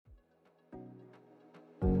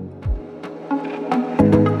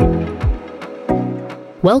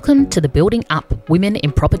Welcome to the Building Up Women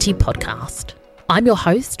in Property podcast. I'm your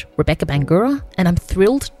host, Rebecca Bangura, and I'm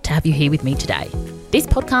thrilled to have you here with me today. This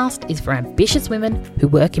podcast is for ambitious women who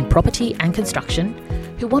work in property and construction,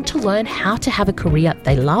 who want to learn how to have a career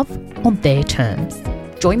they love on their terms.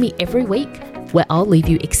 Join me every week where I'll leave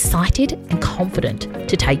you excited and confident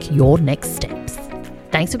to take your next steps.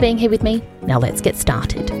 Thanks for being here with me. Now let's get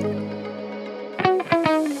started.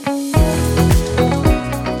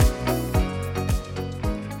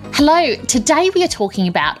 Hello, today we are talking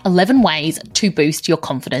about 11 ways to boost your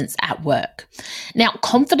confidence at work. Now,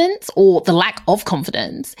 confidence or the lack of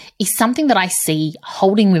confidence is something that I see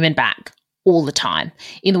holding women back all the time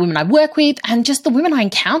in the women I work with and just the women I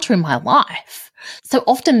encounter in my life. So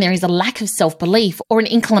often there is a lack of self-belief or an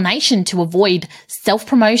inclination to avoid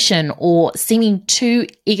self-promotion or seeming too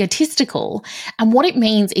egotistical. And what it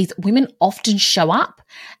means is women often show up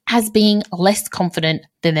as being less confident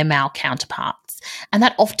than their male counterparts. And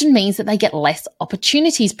that often means that they get less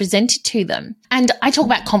opportunities presented to them. And I talk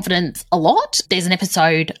about confidence a lot. There's an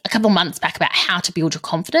episode a couple of months back about how to build your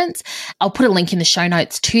confidence. I'll put a link in the show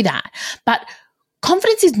notes to that. But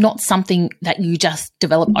confidence is not something that you just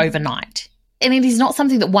develop overnight. And it is not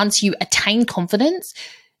something that once you attain confidence,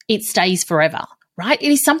 it stays forever, right?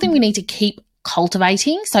 It is something we need to keep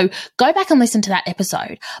cultivating. So go back and listen to that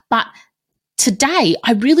episode. But today,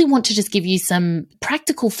 I really want to just give you some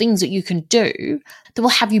practical things that you can do that will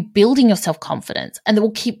have you building your self-confidence and that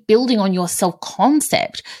will keep building on your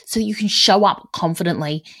self-concept so that you can show up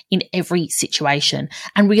confidently in every situation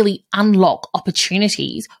and really unlock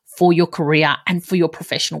opportunities for your career and for your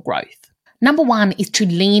professional growth. Number one is to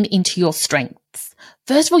lean into your strengths.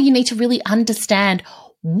 First of all, you need to really understand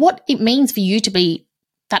what it means for you to be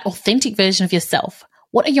that authentic version of yourself.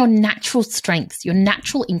 What are your natural strengths, your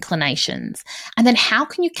natural inclinations? And then how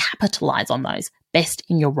can you capitalize on those best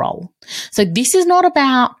in your role? So this is not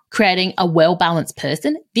about creating a well-balanced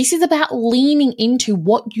person. This is about leaning into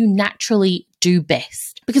what you naturally do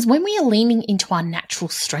best. Because when we are leaning into our natural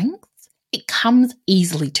strengths, it comes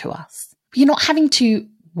easily to us. You're not having to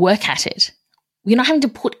work at it. We're not having to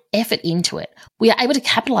put effort into it. We are able to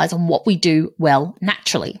capitalize on what we do well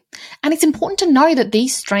naturally. And it's important to know that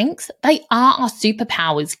these strengths, they are our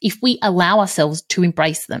superpowers if we allow ourselves to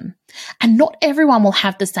embrace them. And not everyone will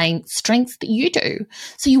have the same strengths that you do.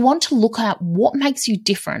 So you want to look at what makes you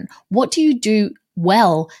different. What do you do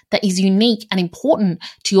well that is unique and important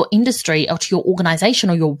to your industry or to your organization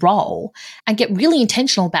or your role, and get really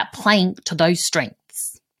intentional about playing to those strengths.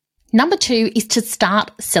 Number two is to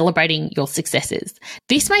start celebrating your successes.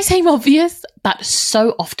 This may seem obvious, but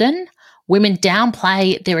so often women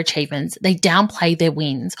downplay their achievements, they downplay their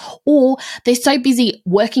wins, or they're so busy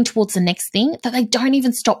working towards the next thing that they don't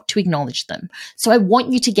even stop to acknowledge them. So I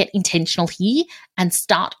want you to get intentional here and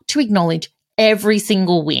start to acknowledge every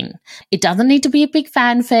single win. It doesn't need to be a big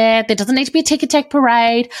fanfare. There doesn't need to be a ticker tape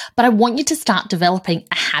parade, but I want you to start developing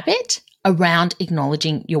a habit around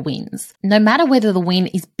acknowledging your wins. No matter whether the win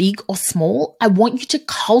is big or small, I want you to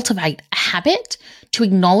cultivate a habit to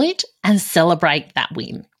acknowledge and celebrate that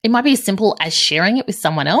win. It might be as simple as sharing it with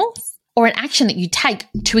someone else or an action that you take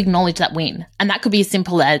to acknowledge that win. And that could be as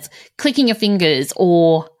simple as clicking your fingers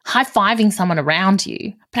or high-fiving someone around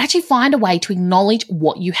you, but actually find a way to acknowledge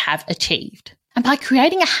what you have achieved. And by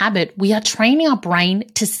creating a habit, we are training our brain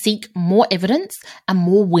to seek more evidence and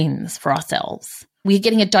more wins for ourselves. We're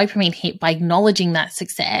getting a dopamine hit by acknowledging that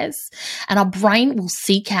success, and our brain will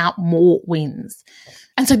seek out more wins.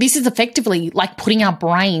 And so this is effectively like putting our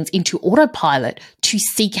brains into autopilot to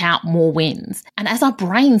seek out more wins. And as our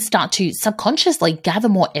brains start to subconsciously gather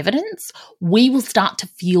more evidence, we will start to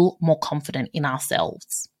feel more confident in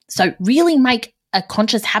ourselves. So really make a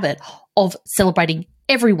conscious habit of celebrating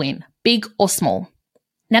every win, big or small.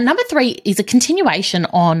 Now, number three is a continuation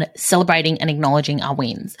on celebrating and acknowledging our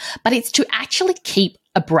wins, but it's to actually keep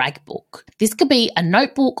a brag book. This could be a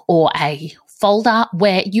notebook or a folder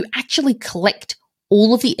where you actually collect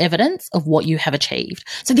all of the evidence of what you have achieved.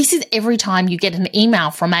 So this is every time you get an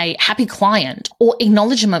email from a happy client or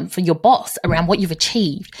acknowledgement from your boss around what you've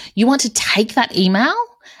achieved, you want to take that email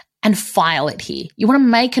and file it here. You want to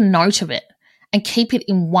make a note of it and keep it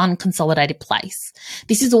in one consolidated place.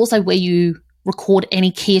 This is also where you record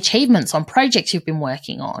any key achievements on projects you've been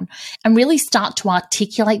working on and really start to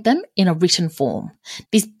articulate them in a written form.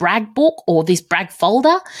 This brag book or this brag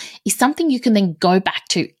folder is something you can then go back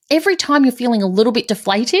to every time you're feeling a little bit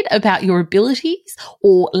deflated about your abilities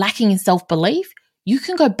or lacking in self-belief. you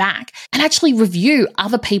can go back and actually review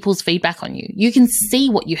other people's feedback on you. You can see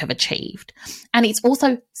what you have achieved. And it's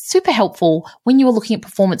also super helpful when you are looking at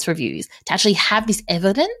performance reviews to actually have this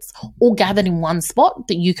evidence all gathered in one spot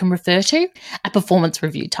that you can refer to at performance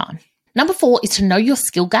review time. Number 4 is to know your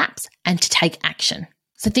skill gaps and to take action.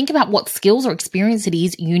 So think about what skills or experience it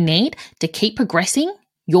is you need to keep progressing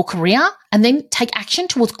your career and then take action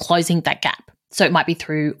towards closing that gap. So it might be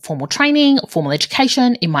through formal training, formal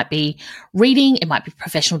education. It might be reading. It might be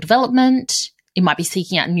professional development. It might be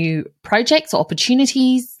seeking out new projects or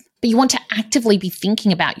opportunities. But you want to actively be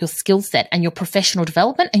thinking about your skill set and your professional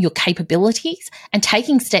development and your capabilities and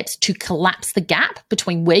taking steps to collapse the gap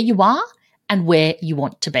between where you are and where you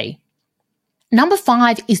want to be. Number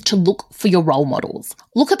 5 is to look for your role models.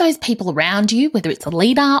 Look at those people around you, whether it's a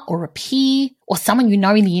leader or a peer or someone you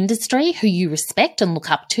know in the industry who you respect and look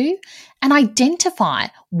up to, and identify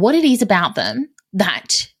what it is about them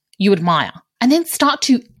that you admire. And then start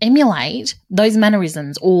to emulate those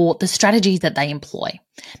mannerisms or the strategies that they employ.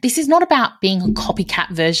 This is not about being a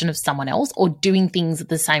copycat version of someone else or doing things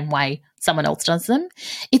the same way someone else does them.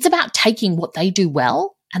 It's about taking what they do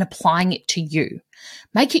well and applying it to you.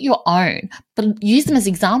 Make it your own, but use them as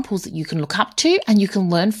examples that you can look up to and you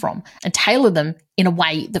can learn from and tailor them in a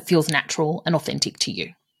way that feels natural and authentic to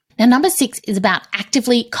you. Now, number 6 is about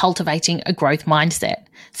actively cultivating a growth mindset.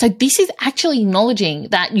 So this is actually acknowledging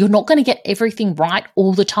that you're not going to get everything right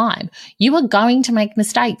all the time. You are going to make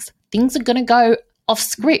mistakes. Things are going to go off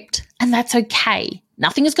script, and that's okay.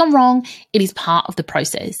 Nothing has gone wrong. It is part of the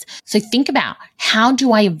process. So think about, how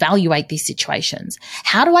do I evaluate these situations?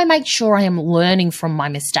 How do I make sure I am learning from my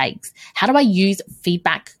mistakes? How do I use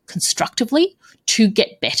feedback constructively to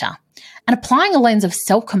get better? And applying a lens of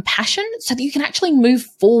self-compassion so that you can actually move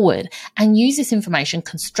forward and use this information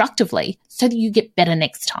constructively so that you get better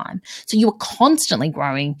next time. So you are constantly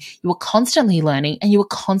growing, you are constantly learning, and you are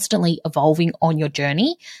constantly evolving on your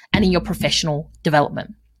journey and in your professional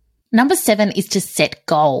development. Number 7 is to set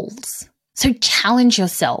goals. So challenge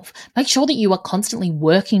yourself. Make sure that you are constantly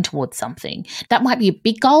working towards something. That might be a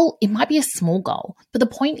big goal. It might be a small goal. But the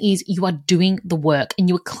point is you are doing the work and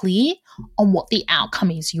you are clear on what the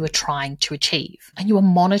outcome is you are trying to achieve. And you are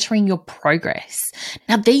monitoring your progress.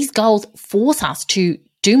 Now, these goals force us to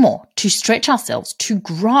do more, to stretch ourselves, to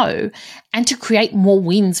grow, and to create more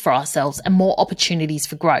wins for ourselves and more opportunities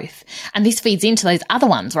for growth. And this feeds into those other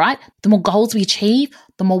ones, right? The more goals we achieve,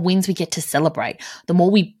 the more wins we get to celebrate, the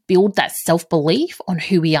more we build that self-belief on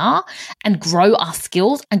who we are and grow our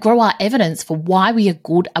skills and grow our evidence for why we are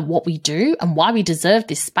good at what we do and why we deserve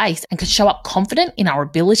this space and can show up confident in our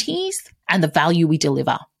abilities and the value we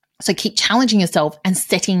deliver. So keep challenging yourself and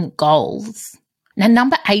setting goals. Now,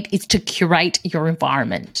 number 8 is to curate your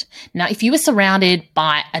environment. Now, if you are surrounded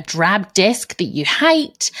by a drab desk that you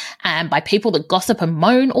hate and by people that gossip and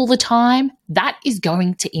moan all the time, that is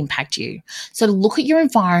going to impact you. So look at your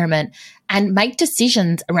environment and make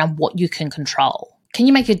decisions around what you can control. Can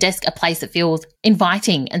you make your desk a place that feels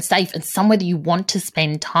inviting and safe and somewhere that you want to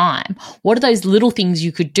spend time? What are those little things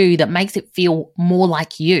you could do that makes it feel more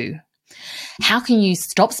like you? How can you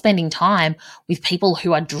stop spending time with people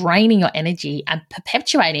who are draining your energy and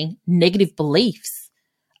perpetuating negative beliefs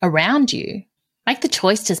around you? Make the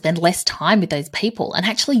choice to spend less time with those people and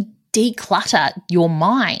actually declutter your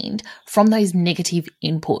mind from those negative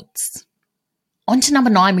inputs. On to number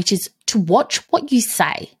 9, which is to watch what you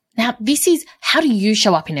say. Now, this is, how do you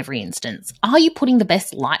show up in every instance? Are you putting the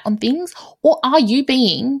best light on things, or are you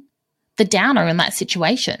being the downer in that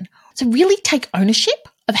situation? So really take ownership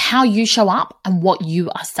of how you show up and what you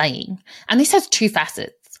are saying. And this has 2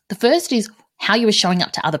 facets. The first is how you are showing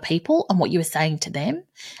up to other people and what you are saying to them.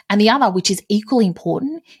 And the other, which is equally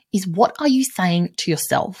important, is what are you saying to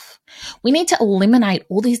yourself? We need to eliminate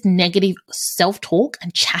all this negative self-talk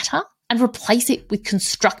and chatter and replace it with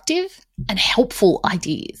constructive and helpful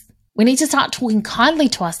ideas. We need to start talking kindly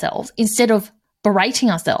to ourselves instead of berating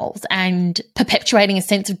ourselves and perpetuating a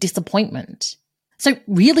sense of disappointment. So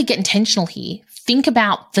really get intentional here. Think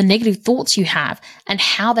about the negative thoughts you have and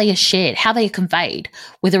how they are shared, how they are conveyed,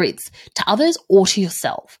 whether it's to others or to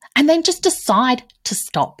yourself. And then just decide to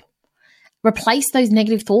stop. Replace those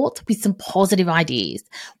negative thoughts with some positive ideas.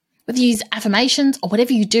 Whether you use affirmations or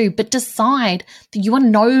whatever you do, but decide that you are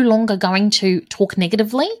no longer going to talk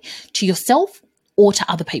negatively to yourself or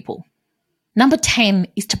to other people. Number 10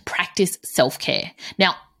 is to practice self-care.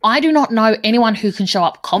 Now, I do not know anyone who can show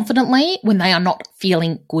up confidently when they are not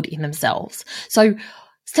feeling good in themselves. So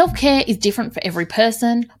self-care is different for every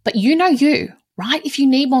person, but you know you, right? If you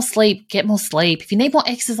need more sleep, get more sleep. If you need more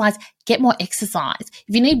exercise, get more exercise.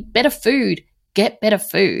 If you need better food, get better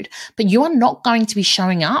food, but you are not going to be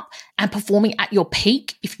showing up and performing at your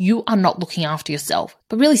peak if you are not looking after yourself.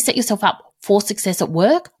 But really set yourself up for success at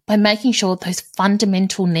work by making sure those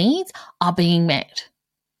fundamental needs are being met.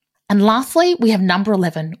 And lastly, we have number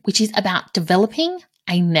 11, which is about developing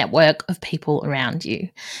a network of people around you.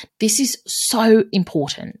 This is so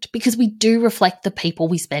important because we do reflect the people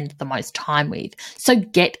we spend the most time with. So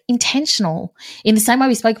get intentional. In the same way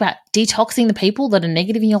we spoke about detoxing the people that are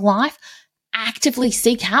negative in your life, actively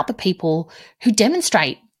seek out the people who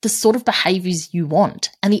demonstrate the sort of behaviors you want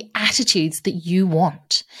and the attitudes that you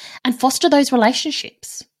want, and foster those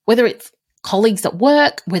relationships, whether it's colleagues at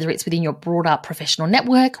work, whether it's within your broader professional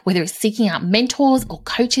network, whether it's seeking out mentors or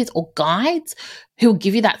coaches or guides who will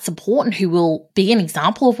give you that support and who will be an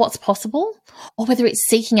example of what's possible, or whether it's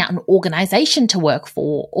seeking out an organization to work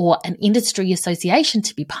for or an industry association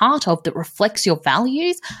to be part of that reflects your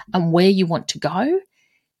values and where you want to go.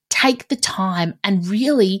 Take the time and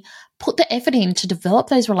really put the effort in to develop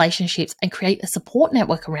those relationships and create a support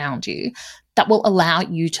network around you that will allow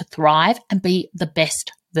you to thrive and be the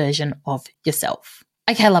best version of yourself.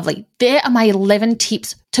 Okay, lovely. There are my 11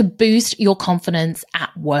 tips to boost your confidence at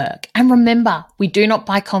work. And remember, we do not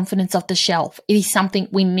buy confidence off the shelf. It is something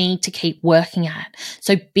we need to keep working at.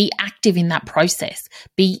 So be active in that process,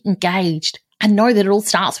 be engaged, and know that it all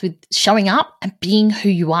starts with showing up and being who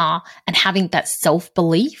you are and having that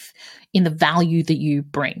self-belief in the value that you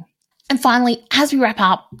bring. And finally, as we wrap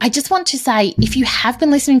up, I just want to say, if you have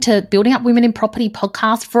been listening to Building Up Women in Property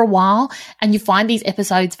podcast for a while and you find these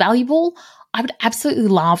episodes valuable, I would absolutely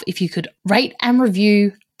love if you could rate and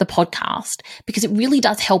review the podcast, because it really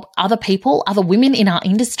does help other people, other women in our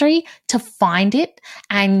industry to find it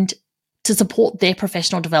and to support their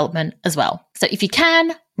professional development as well. So if you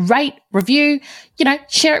can, rate, review,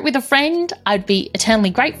 share it with a friend. I'd be eternally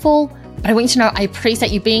grateful. But I want you to know I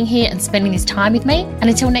appreciate you being here and spending this time with me. And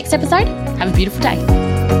until next episode, have a beautiful day.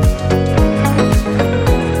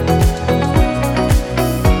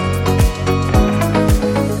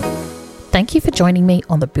 Thank you for joining me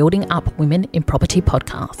on the Building Up Women in Property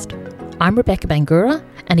podcast. I'm Rebecca Bangura,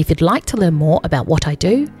 and if you'd like to learn more about what I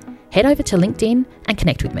do, head over to LinkedIn and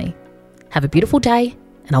connect with me. Have a beautiful day,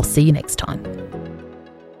 and I'll see you next time.